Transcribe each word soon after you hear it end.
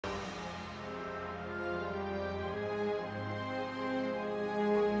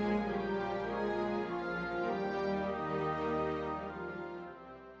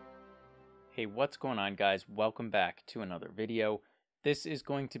Hey, what's going on, guys? Welcome back to another video. This is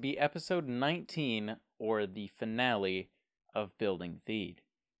going to be episode 19, or the finale of Building Theed.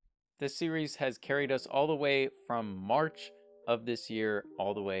 This series has carried us all the way from March of this year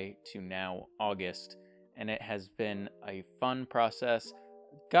all the way to now August, and it has been a fun process.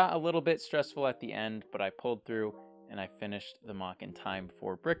 Got a little bit stressful at the end, but I pulled through and I finished the mock in time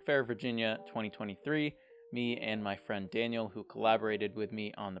for Brick Fair Virginia 2023. Me and my friend Daniel, who collaborated with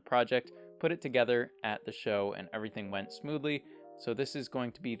me on the project, put it together at the show and everything went smoothly. So this is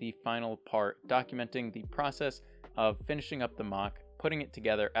going to be the final part, documenting the process of finishing up the mock, putting it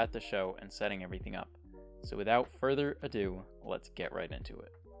together at the show, and setting everything up. So without further ado, let's get right into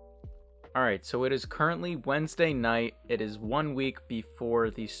it. Alright, so it is currently Wednesday night. It is 1 week before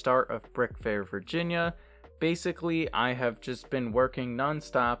the start of Brick Fair Virginia. Basically, I have just been working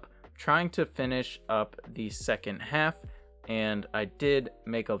nonstop, trying to finish up the second half, and I did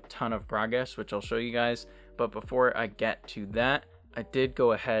make a ton of progress, which I'll show you guys. But before I get to that, I did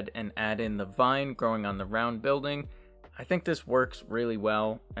go ahead and add in the vine growing on the round building. I think this works really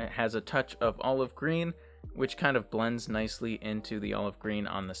well. It has a touch of olive green, which kind of blends nicely into the olive green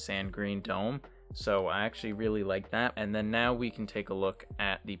on the sand green dome. So I actually really like that. And then now we can take a look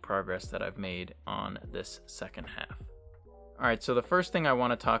at the progress that I've made on this second half. Alright, so the first thing I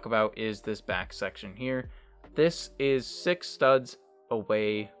want to talk about is this back section here. This is 6 studs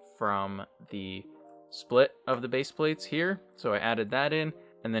away from the split of the base plates here. So I added that in.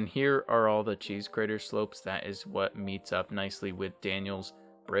 And then here are all the cheese grater slopes. That is what meets up nicely with Daniel's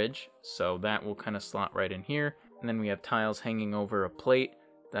bridge. So that will kind of slot right in here. And then we have tiles hanging over a plate.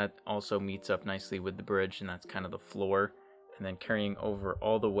 That also meets up nicely with the bridge, and that's kind of the floor. And then carrying over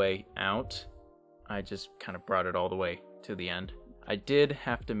all the way out, I just kind of brought it all the way to the end. I did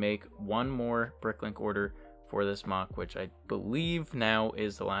have to make one more Bricklink order for this mock, which I believe now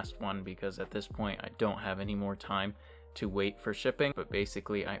is the last one, because at this point I don't have any more time to wait for shipping. But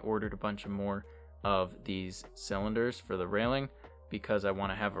basically I ordered a bunch of more of these cylinders for the railing because I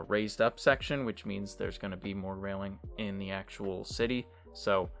want to have a raised up section, which means there's going to be more railing in the actual city.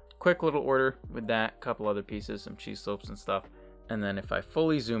 So quick little order with that, couple other pieces, some cheese slopes and stuff. And then if I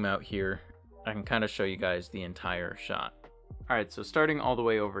fully zoom out here, I can kind of show you guys the entire shot. Alright, so starting all the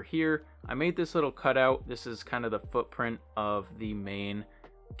way over here, I made this little cutout. This is kind of the footprint of the main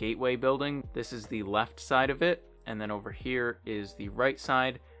gateway building. This is the left side of it, and then over here is the right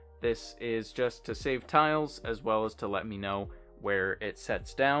side. This is just to save tiles, as well as to let me know where it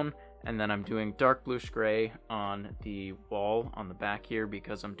sets down. And then I'm doing dark bluish gray on the wall on the back here,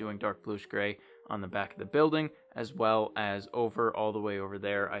 because I'm doing dark bluish gray on the back of the building, as well as over all the way over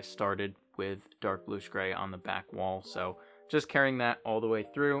there. I started with dark bluish gray on the back wall, so just carrying that all the way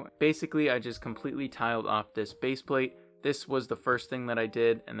through. Basically, I just completely tiled off this base plate. This was the first thing that I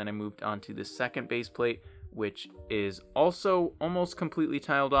did, and then I moved on to the second base plate, which is also almost completely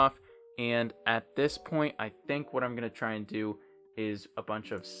tiled off. And at this point, I think what I'm going to try and do is a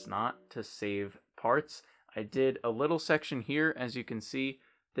bunch of SNOT to save parts. I did a little section here. As you can see,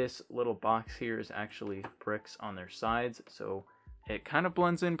 this little box here is actually bricks on their sides, so it kind of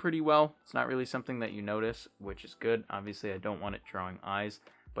blends in pretty well. It's not really something that you notice, which is good. Obviously, I don't want it drawing eyes,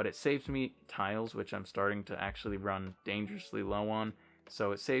 but it saves me tiles, which I'm starting to actually run dangerously low on.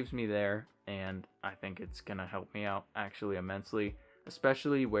 So it saves me there, and I think it's going to help me out actually immensely,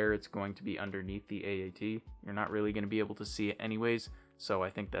 especially where it's going to be underneath the AAT. You're not really going to be able to see it anyways, so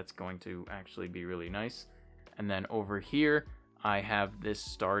I think that's going to actually be really nice. And then over here, I have this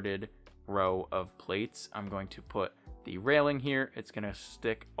started row of plates. I'm going to put the railing here. It's going to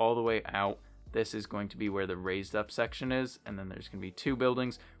stick all the way out. This is going to be where the raised up section is, and then there's going to be 2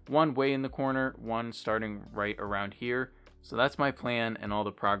 buildings, one way in the corner, one starting right around here. So that's my plan and all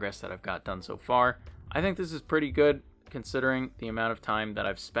the progress that I've got done so far. I think this is pretty good considering the amount of time that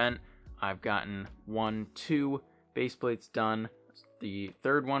I've spent. I've gotten 2 base plates done. The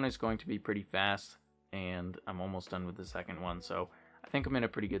third one is going to be pretty fast, and I'm almost done with the second one, so I think I'm in a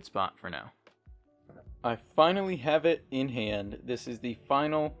pretty good spot for now. I finally have it in hand. This is the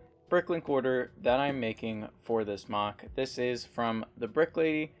final Bricklink order that I'm making for this mock. This is from the Brick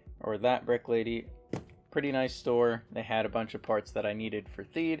Lady, or That Brick Lady. Pretty nice store. They had a bunch of parts that I needed for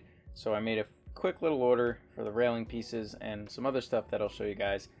Theed, so I made a quick little order for the railing pieces and some other stuff that I'll show you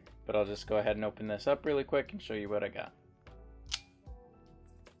guys. But I'll just go ahead and open this up really quick and show you what I got.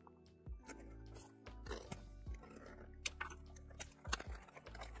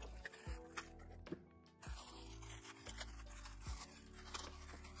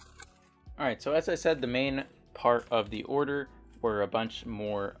 Alright, so as I said, the main part of the order were a bunch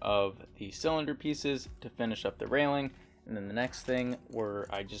more of the cylinder pieces to finish up the railing. And then the next thing were,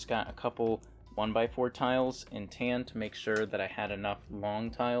 I just got a couple 1x4 tiles in tan to make sure that I had enough long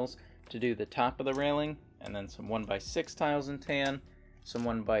tiles to do the top of the railing, and then some 1x6 tiles in tan, some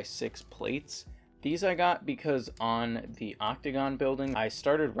 1x6 plates. These I got because on the octagon building, I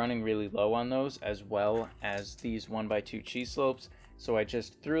started running really low on those, as well as these 1x2 cheese slopes, so I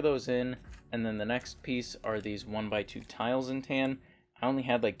just threw those in. And then the next piece are these 1x2 tiles in tan. I only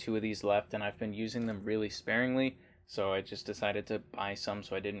had like 2 of these left, and I've been using them really sparingly, so I just decided to buy some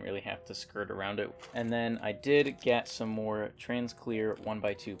so I didn't really have to skirt around it. And then I did get some more trans-clear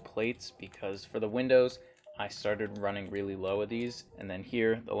 1x2 plates, because for the windows, I started running really low of these. And then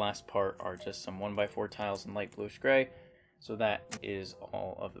here, the last part are just some 1x4 tiles in light bluish gray. So that is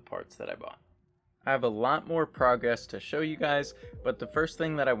all of the parts that I bought. I have a lot more progress to show you guys, but the first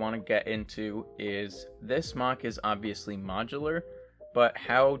thing that I want to get into is this MOC is obviously modular, but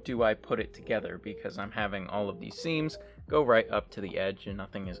how do I put it together? Because I'm having all of these seams go right up to the edge and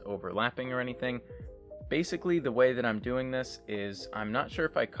nothing is overlapping or anything. Basically, the way that I'm doing this is, I'm not sure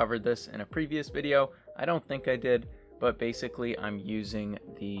if I covered this in a previous video, I don't think I did, but basically I'm using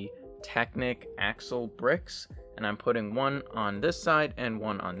the Technic axle bricks, and I'm putting one on this side and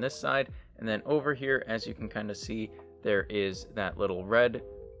one on this side, and then over here, as you can kind of see, there is that little red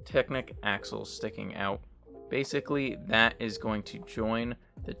Technic axle sticking out. Basically, that is going to join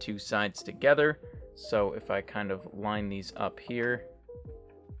the two sides together. So if I kind of line these up here,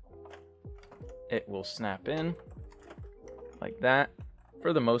 it will snap in like that.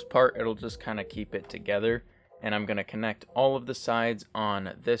 For the most part, it'll just kind of keep it together. And I'm going to connect all of the sides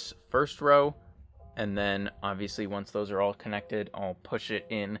on this first row. And then obviously once those are all connected, I'll push it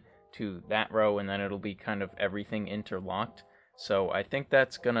in to that row, and then it'll be kind of everything interlocked. So I think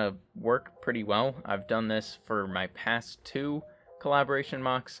that's gonna work pretty well. I've done this for my past 2 collaboration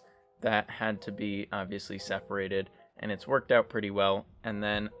MOCs that had to be obviously separated, and it's worked out pretty well. And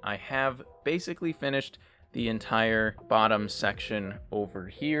then I have basically finished the entire bottom section over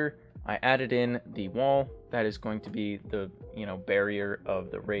here. I added in the wall that is going to be the, barrier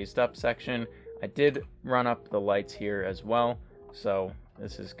of the raised up section. I did run up the lights here as well, so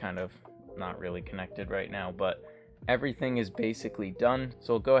this is kind of not really connected right now, but everything is basically done.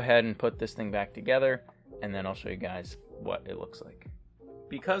 So I'll go ahead and put this thing back together, and then I'll show you guys what it looks like.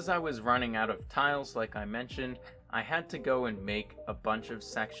 Because I was running out of tiles, like I mentioned, I had to go and make a bunch of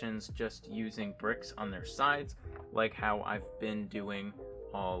sections just using bricks on their sides, like how I've been doing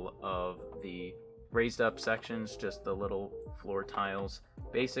all of the raised up sections, just the little floor tiles.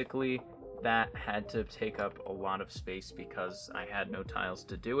 Basically, that had to take up a lot of space because I had no tiles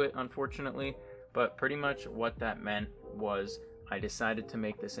to do it, unfortunately. But pretty much what that meant was I decided to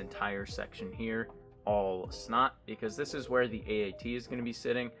make this entire section here all SNOT, because this is where the AAT is going to be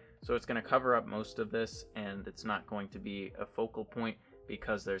sitting. So it's going to cover up most of this, and it's not going to be a focal point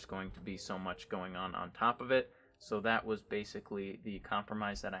because there's going to be so much going on top of it. So that was basically the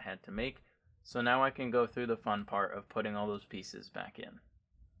compromise that I had to make. So now I can go through the fun part of putting all those pieces back in.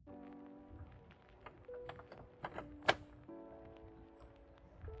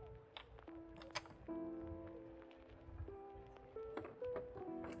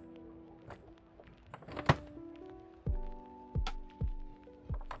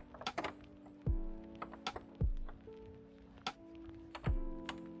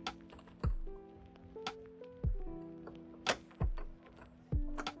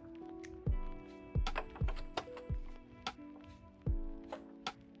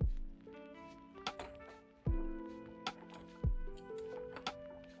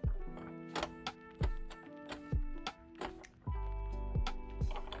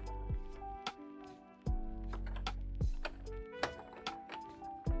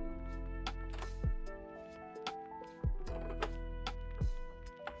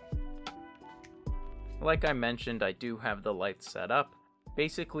 Like I mentioned, I do have the lights set up.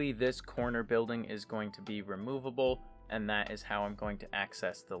 Basically, this corner building is going to be removable, and that is how I'm going to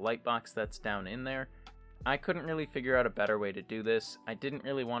access the light box that's down in there. I couldn't really figure out a better way to do this. I didn't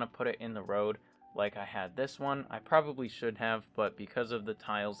really want to put it in the road like I had this one. I probably should have, but because of the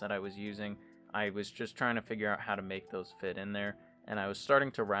tiles that I was using, I was just trying to figure out how to make those fit in there, and I was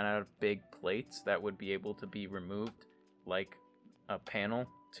starting to run out of big plates that would be able to be removed, like a panel,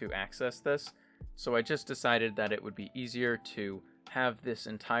 to access this. So I just decided that it would be easier to have this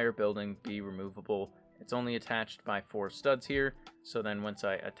entire building be removable. It's only attached by 4 studs here, so then once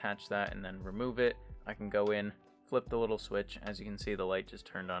I attach that and then remove it, I can go in, flip the little switch. As you can see, the light just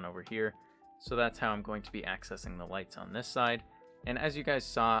turned on over here. So that's how I'm going to be accessing the lights on this side. And as you guys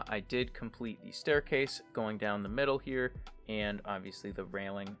saw, I did complete the staircase going down the middle here, and obviously the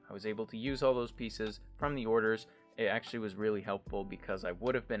railing. I was able to use all those pieces from the orders it actually was really helpful because I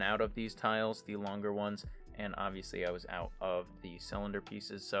would have been out of these tiles, the longer ones, and obviously I was out of the cylinder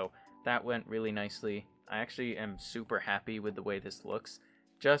pieces, so that went really nicely. I actually am super happy with the way this looks.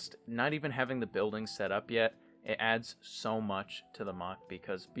 Just not even having the building set up yet, it adds so much to the MOC,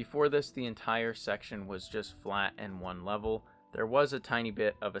 because before this the entire section was just flat and one level. There was a tiny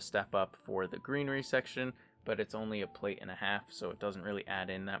bit of a step up for the greenery section, but it's only a plate and a half, so it doesn't really add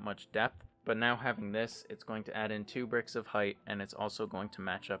in that much depth. But now having this, it's going to add in 2 bricks of height, and it's also going to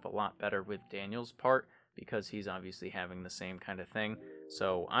match up a lot better with Daniel's part, because he's obviously having the same kind of thing.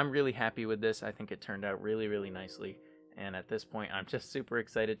 So I'm really happy with this. I think it turned out really, really nicely. And at this point, I'm just super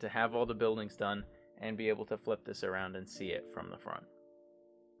excited to have all the buildings done and be able to flip this around and see it from the front.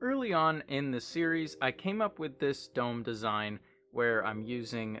 Early on in the series, I came up with this dome design where I'm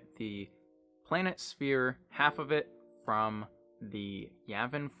using the planet sphere, half of it from the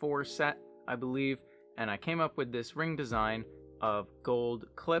Yavin 4 set, I believe, and I came up with this ring design of gold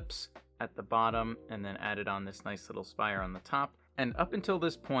clips at the bottom and then added on this nice little spire on the top. And up until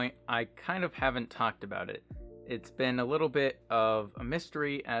this point, I kind of haven't talked about it. It's been a little bit of a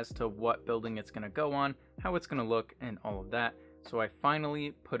mystery as to what building it's going to go on, how it's going to look, and all of that. So I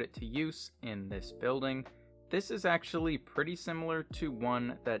finally put it to use in this building. This is actually pretty similar to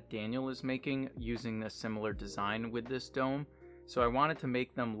one that Daniel is making using a similar design with this dome. So I wanted to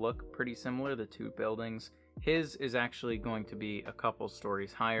make them look pretty similar, the two buildings. His is actually going to be a couple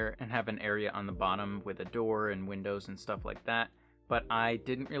stories higher and have an area on the bottom with a door and windows and stuff like that. But I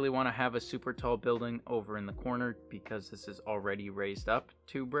didn't really want to have a super tall building over in the corner because this is already raised up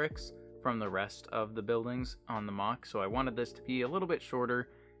 2 bricks from the rest of the buildings on the MOC. So I wanted this to be a little bit shorter,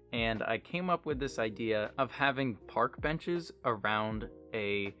 and I came up with this idea of having park benches around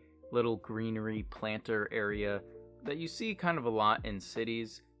a little greenery planter area that you see kind of a lot in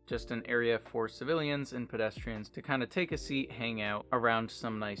cities. Just an area for civilians and pedestrians to kind of take a seat, hang out around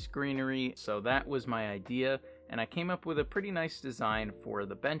some nice greenery. So that was my idea, and I came up with a pretty nice design for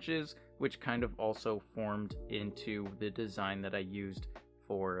the benches, which kind of also formed into the design that I used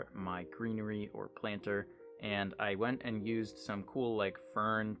for my greenery or planter. And I went and used some cool like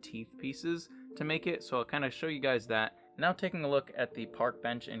fern teeth pieces to make it, so I'll kind of show you guys that. Now taking a look at the park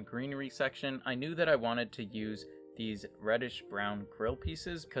bench and greenery section, I knew that I wanted to use these reddish brown grill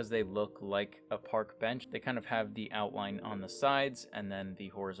pieces because they look like a park bench. They kind of have the outline on the sides and then the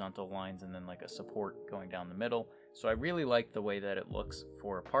horizontal lines and then like a support going down the middle. So I really like the way that it looks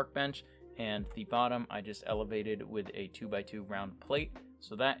for a park bench. And the bottom I just elevated with a 2x2 round plate.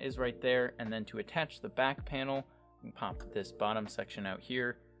 So that is right there. And then to attach the back panel, we pop this bottom section out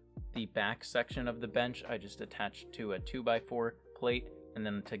here. The back section of the bench I just attached to a 2x4 plate. And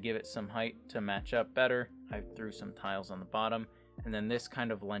then to give it some height to match up better, I threw some tiles on the bottom. And then this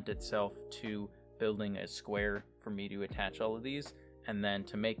kind of lent itself to building a square for me to attach all of these. And then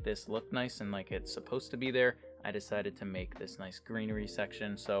to make this look nice and like it's supposed to be there, I decided to make this nice greenery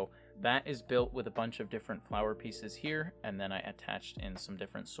section. So that is built with a bunch of different flower pieces here. And then I attached in some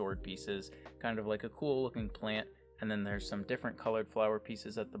different sword pieces, kind of like a cool looking plant. And then there's some different colored flower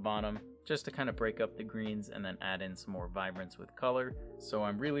pieces at the bottom, just to kind of break up the greens and then add in some more vibrance with color. So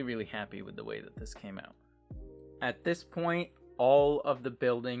I'm really, really happy with the way that this came out. At this point, all of the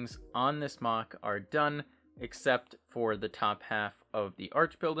buildings on this MOC are done, except for the top half of the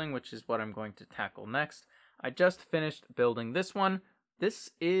arch building, which is what I'm going to tackle next. I just finished building this one.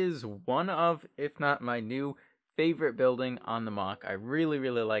 This is one of, if not my new favorite building on the MOC. I really,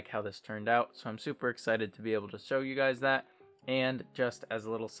 really like how this turned out, so I'm super excited to be able to show you guys that. And just as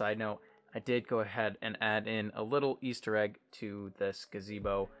a little side note, I did go ahead and add in a little Easter egg to this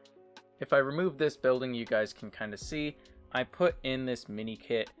gazebo. If I remove this building, you guys can kind of see, I put in this mini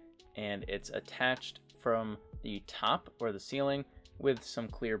kit and it's attached from the top or the ceiling with some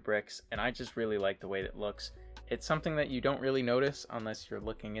clear bricks, and I just really like the way it looks. It's something that you don't really notice unless you're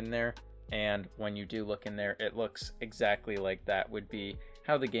looking in there, and when you do look in there, it looks exactly like that would be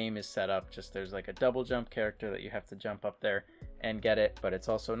how the game is set up. Just there's like a double jump character that you have to jump up there and get it, but it's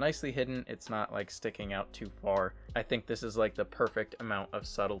also nicely hidden. It's not like sticking out too far. I think this is like the perfect amount of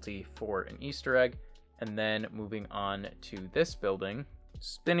subtlety for an Easter egg. And then moving on to this building,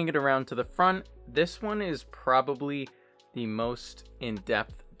 spinning it around to the front, this one is probably the most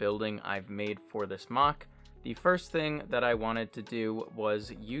in-depth building I've made for this MOC. The first thing that I wanted to do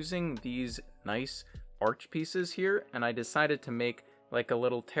was using these nice arch pieces here, and I decided to make like a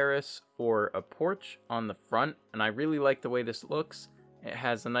little terrace or a porch on the front, and I really like the way this looks. It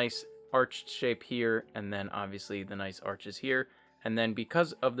has a nice arched shape here, and then obviously the nice arches here. And then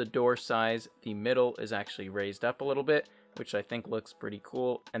because of the door size, the middle is actually raised up a little bit, which I think looks pretty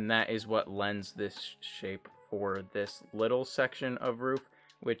cool, and that is what lends this shape for this little section of roof,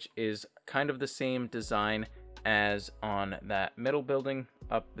 which is kind of the same design as on that middle building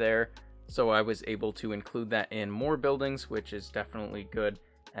up there. So I was able to include that in more buildings, which is definitely good.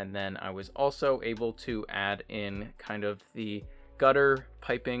 And then I was also able to add in kind of the gutter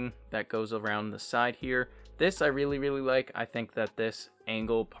piping that goes around the side here. This I really like. I think that this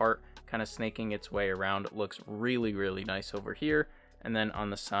angle part kind of snaking its way around looks really nice over here. And then on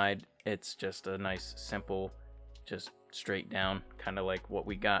the side, it's just a nice simple, just straight down, kind of like what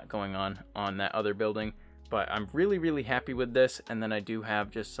we got going on that other building. But I'm really happy with this. And then I do have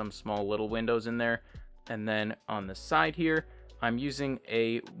just some small little windows in there. And then on the side here, I'm using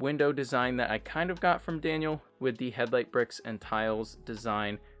a window design that I kind of got from Daniel with the headlight bricks and tiles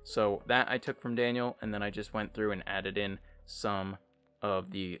design. So that I took from Daniel, and then I just went through and added in some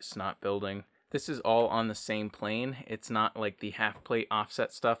of the SNOT building. This is all on the same plane. It's not like the half plate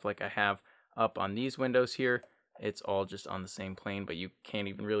offset stuff like I have up on these windows here. It's all just on the same plane, but you can't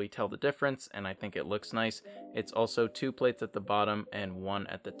even really tell the difference, and I think it looks nice. It's also 2 plates at the bottom and 1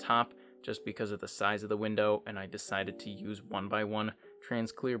 at the top, just because of the size of the window, and I decided to use 1x1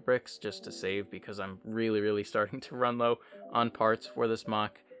 trans clear bricks just to save, because I'm really starting to run low on parts for this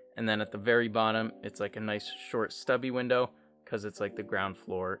MOC. And then at the very bottom, it's like a nice short stubby window, because it's like the ground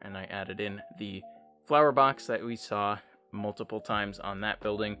floor, and I added in the flower box that we saw multiple times on that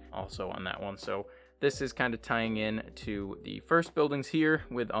building, also on that one. So this is kind of tying in to the first buildings here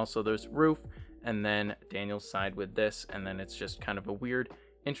with also this roof, and then Daniel's side with this, and then it's just kind of a weird,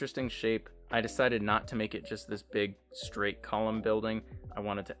 interesting shape. I decided not to make it just this big straight column building. I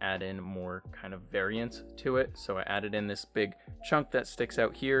wanted to add in more kind of variance to it, so I added in this big chunk that sticks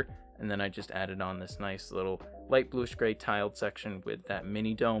out here, and then I just added on this nice little light bluish gray tiled section with that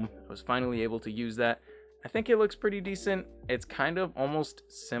mini dome. I was finally able to use that. I think it looks pretty decent. It's kind of almost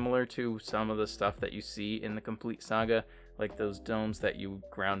similar to some of the stuff that you see in the Complete Saga, like those domes that you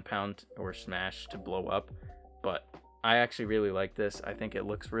ground pound or smash to blow up. But I actually really like this. I think it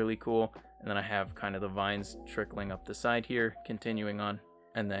looks really cool. And then I have kind of the vines trickling up the side here, continuing on,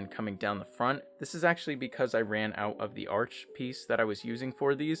 and then coming down the front. This is actually because I ran out of the arch piece that I was using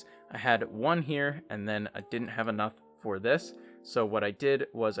for these. I had one here, and then I didn't have enough for this. So what I did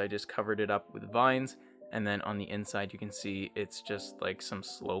was I just covered it up with vines. And then on the inside, you can see it's just like some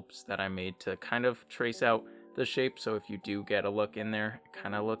slopes that I made to kind of trace out the shape. So if you do get a look in there, it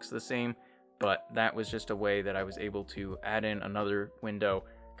kind of looks the same. But that was just a way that I was able to add in another window,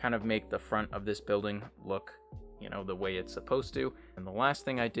 kind of make the front of this building look, you know, the way it's supposed to. And the last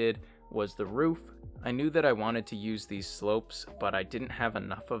thing I did was the roof. I knew that I wanted to use these slopes, but I didn't have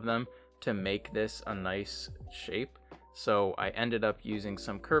enough of them to make this a nice shape. So I ended up using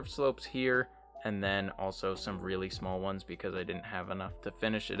some curved slopes here, and then also some really small ones because I didn't have enough to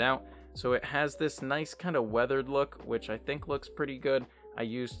finish it out. So it has this nice kind of weathered look, which I think looks pretty good. I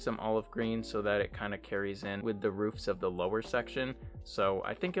used some olive green so that it kind of carries in with the roofs of the lower section. So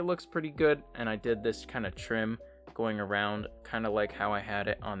I think it looks pretty good, and I did this kind of trim going around, kind of like how I had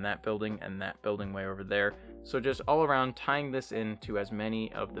it on that building and that building way over there. So just all around tying this into as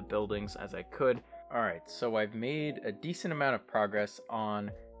many of the buildings as I could. Alright, so I've made a decent amount of progress on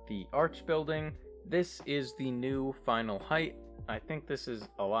the arch building. This is the new final height. I think this is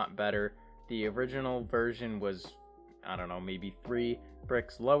a lot better. The original version was, I don't know, maybe 3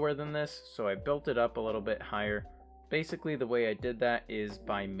 bricks lower than this, so I built it up a little bit higher. Basically the way I did that is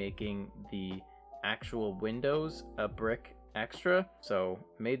by making the actual windows a brick extra, so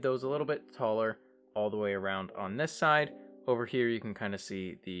made those a little bit taller all the way around on this side. Over here you can kind of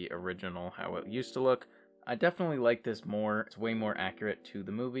see the original, how it used to look. I definitely like this more. It's way more accurate to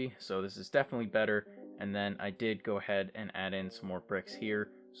the movie, so this is definitely better. And then I did go ahead and add in some more bricks here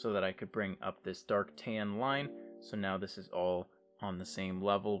so that I could bring up this dark tan line. So now this is all on the same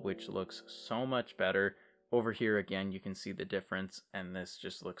level, which looks so much better. Over here again, you can see the difference, and this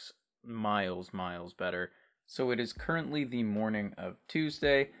just looks miles better. So it is currently the morning of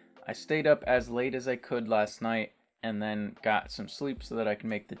Tuesday. I stayed up as late as I could last night and then got some sleep so that I could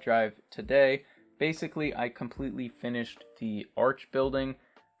make the drive today. Basically, I completely finished the arch building.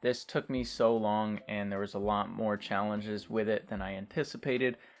 This took me so long, and there was a lot more challenges with it than I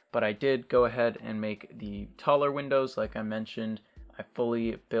anticipated, but I did go ahead and make the taller windows like I mentioned. I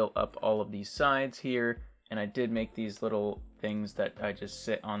fully built up all of these sides here, and I did make these little things that I just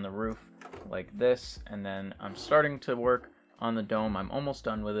sit on the roof like this, and then I'm starting to work on the dome. I'm almost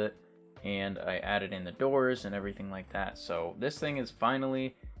done with it, and I added in the doors and everything like that. So this thing is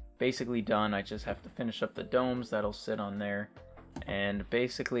finally basically done. I just have to finish up the domes that'll sit on there, and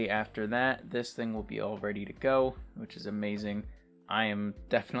basically after that this thing will be all ready to go, which is amazing. I am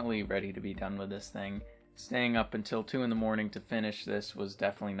definitely ready to be done with this thing. staying up until 2 in the morning to finish this was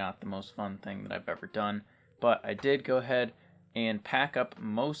definitely not the most fun thing that I've ever done. But I did go ahead and pack up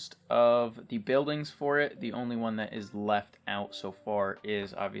most of the buildings for it. The only one that is left out so far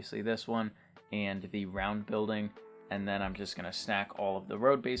is obviously this one and the round building. And then I'm just going to stack all of the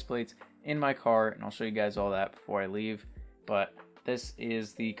road base plates in my car, and I'll show you guys all that before I leave. But this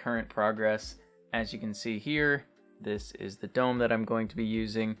is the current progress. As you can see here, this is the dome that I'm going to be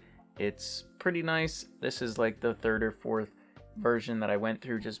using. It's pretty nice. This is like the third or fourth version that I went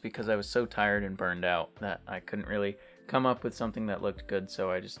through just because I was so tired and burned out that I couldn't really come up with something that looked good,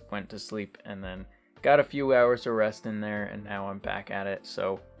 so I just went to sleep and then got a few hours of rest in there, and now I'm back at it.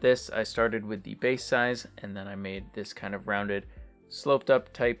 So this, I started with the base size, and then I made this kind of rounded sloped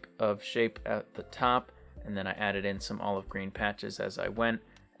up type of shape at the top, and then I added in some olive green patches as I went,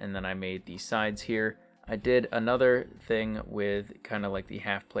 and then I made the sides here. I did another thing with kind of like the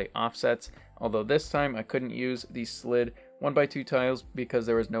half plate offsets, although this time I couldn't use the slid 1x2 tiles because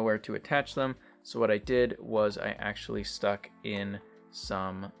there was nowhere to attach them. So what I did was I actually stuck in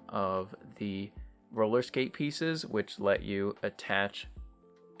some of the roller skate pieces, which let you attach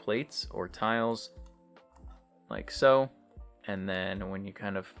plates or tiles like so, and then when you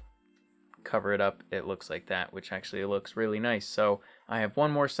kind of cover it up, it looks like that, which actually looks really nice. So I have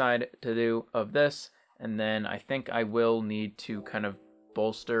one more side to do of this, and then I think I will need to kind of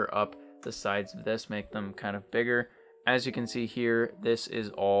bolster up the sides of this, make them kind of bigger. As you can see here, this is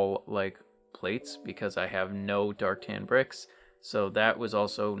all like plates because I have no dark tan bricks, so that was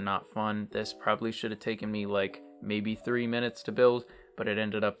also not fun. This probably should have taken me like maybe 3 minutes to build, but it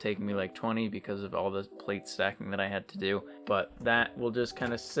ended up taking me like 20 because of all the plate stacking that I had to do. But that will just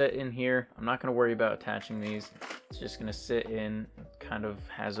kind of sit in here. I'm not going to worry about attaching these. It's just going to sit in, kind of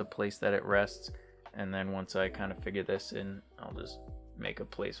has a place that it rests, and then once I kind of figure this in, I'll just make a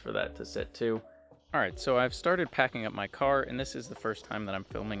place for that to sit too. Alright, so I've started packing up my car, and this is the first time that I'm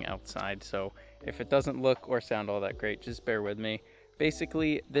filming outside, so if it doesn't look or sound all that great, just bear with me.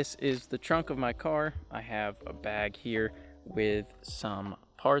 Basically, this is the trunk of my car. I have a bag here with some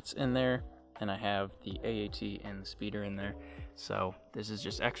parts in there, and I have the AAT and the speeder in there. So this is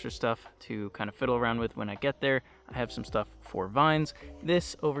just extra stuff to kind of fiddle around with when I get there. I have some stuff for vines.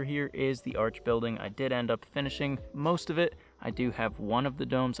 This over here is the arch building. I did end up finishing most of it. I do have one of the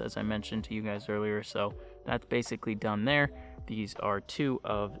domes, as I mentioned to you guys earlier, so that's basically done there. These are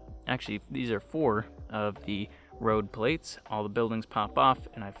these are 4 of the road plates. All the buildings pop off,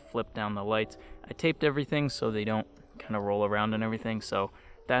 and I flipped down the lights. I taped everything so they don't kind of roll around and everything, so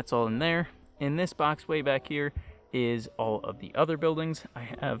that's all in there. In this box way back here is all of the other buildings. I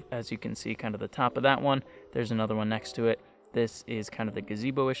have, as you can see, kind of the top of that one. There's another one next to it. This is kind of the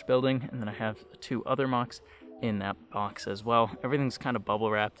gazebo-ish building, and then I have 2 other MOCs in that box as well. Everything's kind of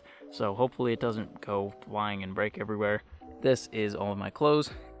bubble wrapped, so hopefully it doesn't go flying and break everywhere. This is all of my clothes,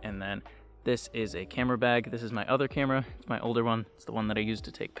 and then this is a camera bag. This is my other camera. It's my older one. It's the one that I use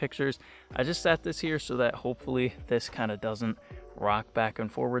to take pictures. I just sat this here so that hopefully this kind of doesn't rock back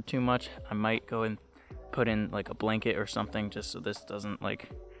and forward too much. I might go and put in like a blanket or something just so this doesn't like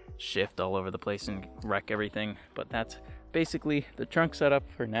shift all over the place and wreck everything. But that's basically the trunk setup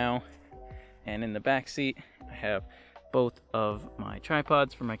for now. And in the back seat, I have both of my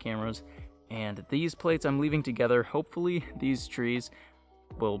tripods for my cameras, and these plates I'm leaving together. Hopefully these trees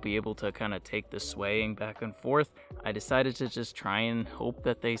will be able to kind of take the swaying back and forth. I decided to just try and hope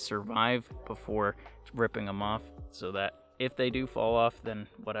that they survive before ripping them off, so that if they do fall off, then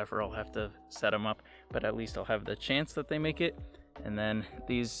whatever, I'll have to set them up, but at least I'll have the chance that they make it. And then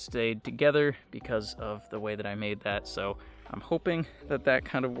these stayed together because of the way that I made that, so I'm hoping that that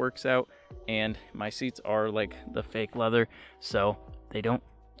kind of works out. And my seats are like the fake leather, so they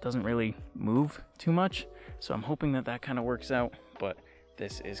doesn't really move too much, so I'm hoping that that kind of works out. But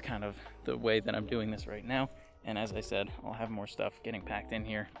this is kind of the way that I'm doing this right now, and as I said, I'll have more stuff getting packed in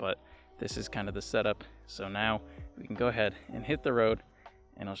here, but this is kind of the setup. So now we can go ahead and hit the road,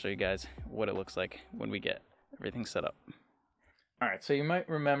 and I'll show you guys what it looks like when we get everything set up. Alright, so you might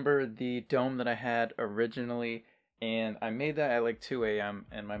remember the dome that I had originally, and I made that at like 2 a.m.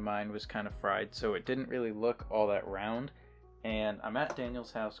 and my mind was kind of fried, so it didn't really look all that round. And I'm at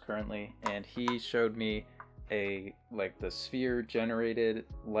Daniel's house currently, and he showed me the sphere generated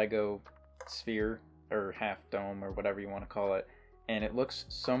Lego sphere, or half dome, or whatever you want to call it, and it looks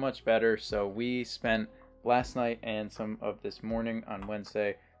so much better. So we spent last night and some of this morning on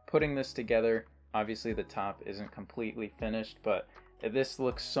Wednesday putting this together. Obviously the top isn't completely finished, but this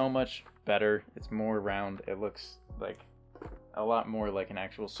looks so much better. It's more round. It looks like a lot more like an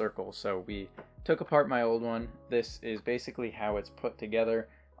actual circle. So we took apart my old one. This is basically how it's put together.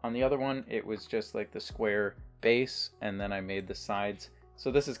 On the other one, it was just like the square base, and then I made the sides.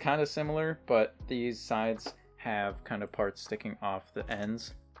 So this is kind of similar, but these sides have kind of parts sticking off the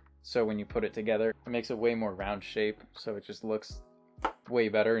ends. So when you put it together, it makes a way more round shape, so it just looks way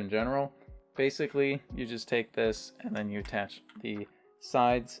better in general. Basically, you just take this and then you attach the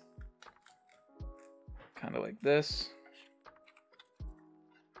sides kind of like this.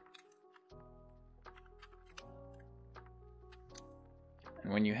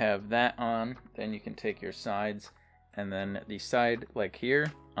 And when you have that on, then you can take your sides, and then the side like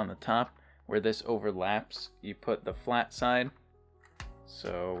here on the top where this overlaps, you put the flat side.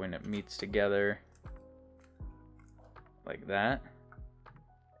 So when it meets together like that,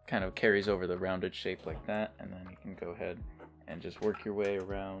 kind of carries over the rounded shape like that, and then you can go ahead and just work your way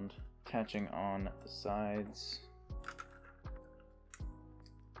around attaching on the sides.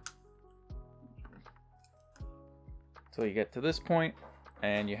 Till you get to this point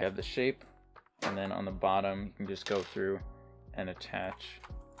and you have the shape, and then on the bottom you can just go through and attach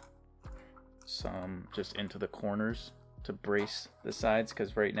some just into the corners to brace the sides,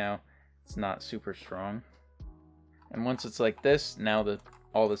 because right now it's not super strong. And once it's like this, now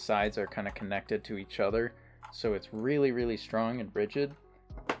all the sides are kind of connected to each other, so it's really strong and rigid.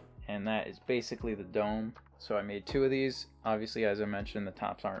 And that is basically the dome. So I made 2 of these. Obviously, as I mentioned, the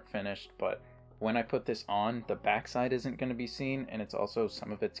tops aren't finished, but when I put this on, the backside isn't going to be seen, and it's also,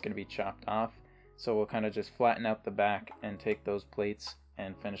 some of it's going to be chopped off. So we'll kind of just flatten out the back and take those plates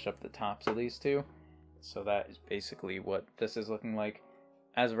and finish up the tops of these 2. So that is basically what this is looking like.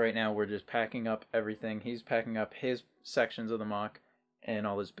 As of right now, we're just packing up everything. He's packing up his sections of the MOC and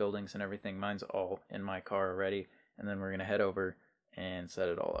all his buildings and everything. Mine's all in my car already, and then we're going to head over and set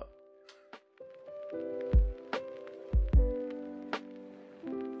it all up.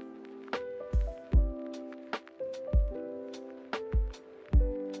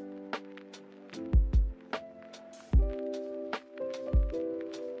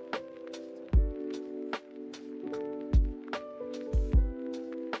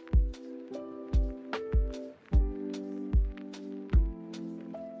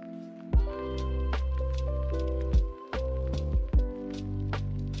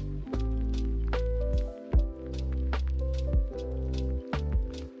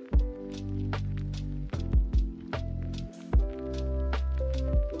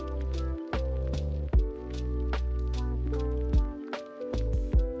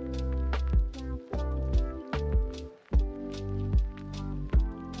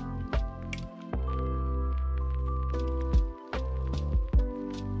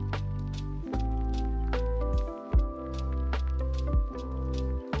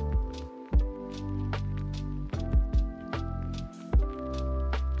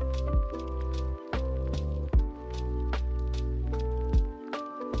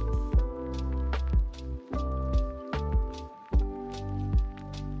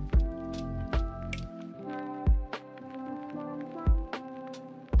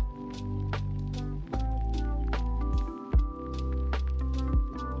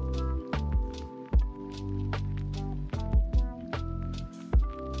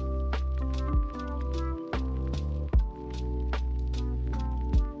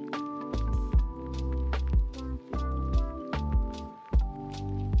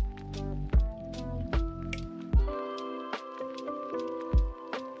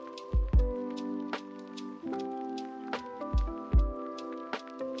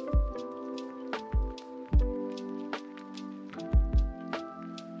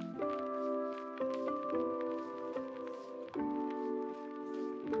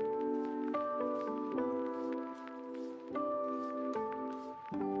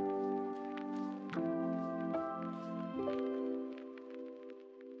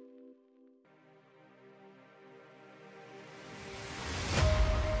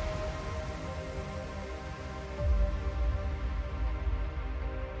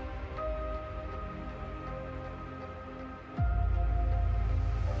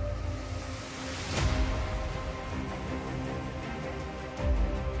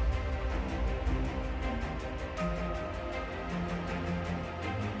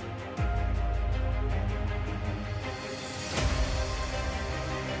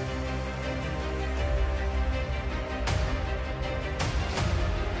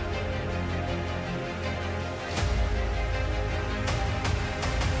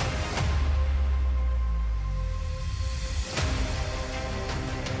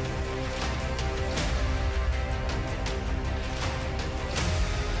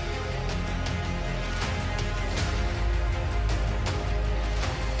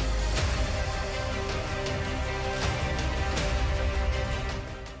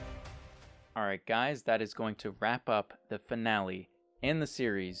 Alright guys, that is going to wrap up the finale in the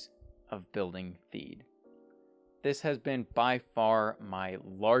series of building Theed. This has been by far my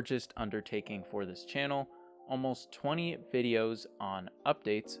largest undertaking for this channel, almost 20 videos on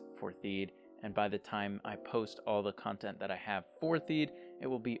updates for Theed, and by the time I post all the content that I have for Theed, it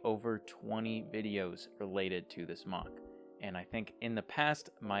will be over 20 videos related to this MOC. And I think in the past,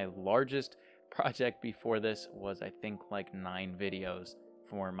 my largest project before this was I think like 9 videos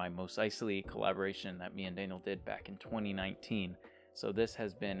for my Mos Eisley collaboration that me and Daniel did back in 2019. So this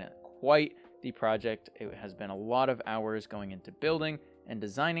has been quite the project. It has been a lot of hours going into building and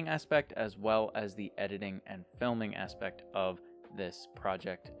designing aspect, as well as the editing and filming aspect of this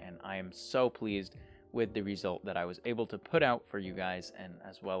project, and I am so pleased with the result that I was able to put out for you guys, and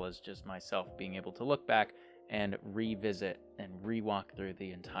as well as just myself being able to look back and revisit and re-walk through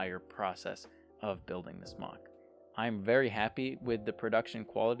the entire process of building this MOC. I'm very happy with the production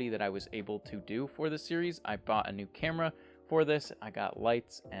quality that I was able to do for the series. I bought a new camera for this, I got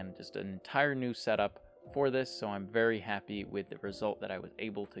lights and just an entire new setup for this, so I'm very happy with the result that I was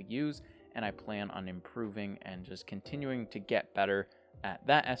able to use, and I plan on improving and just continuing to get better at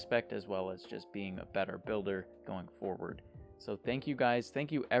that aspect, as well as just being a better builder going forward. So thank you guys,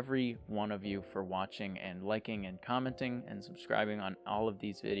 thank you every one of you for watching and liking and commenting and subscribing on all of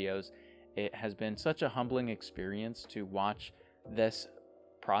these videos. It has been such a humbling experience to watch this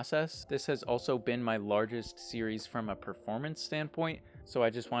process. This has also been my largest series from a performance standpoint, so I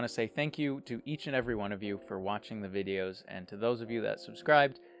just want to say thank you to each and every one of you for watching the videos, and to those of you that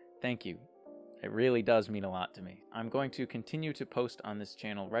subscribed, thank you. It really does mean a lot to me. I'm going to continue to post on this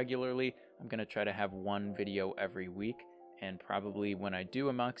channel regularly. I'm going to try to have one video every week, and probably when I do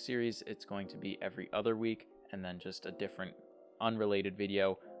a MOC series, it's going to be every other week, and then just a different unrelated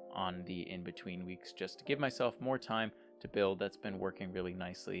video on the in-between weeks, just to give myself more time to build. That's been working really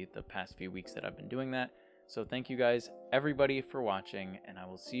nicely the past few weeks that I've been doing that. So thank you guys, everybody, for watching, and I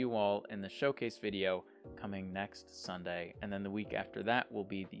will see you all in the showcase video coming next Sunday. And then the week after that will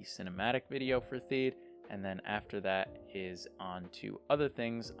be the cinematic video for Theed, and then after that is on to other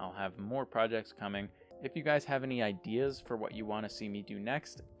things. I'll have more projects coming. If you guys have any ideas for what you want to see me do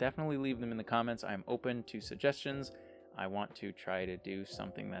next, definitely leave them in the comments. I'm open to suggestions. I want to try to do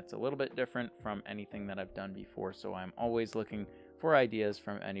something that's a little bit different from anything that I've done before, so I'm always looking for ideas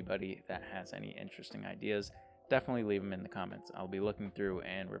from anybody that has any interesting ideas. Definitely leave them in the comments. I'll be looking through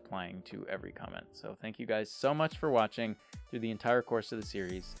and replying to every comment. So thank you guys so much for watching through the entire course of the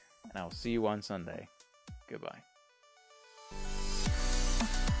series, and I will see you on Sunday. Goodbye.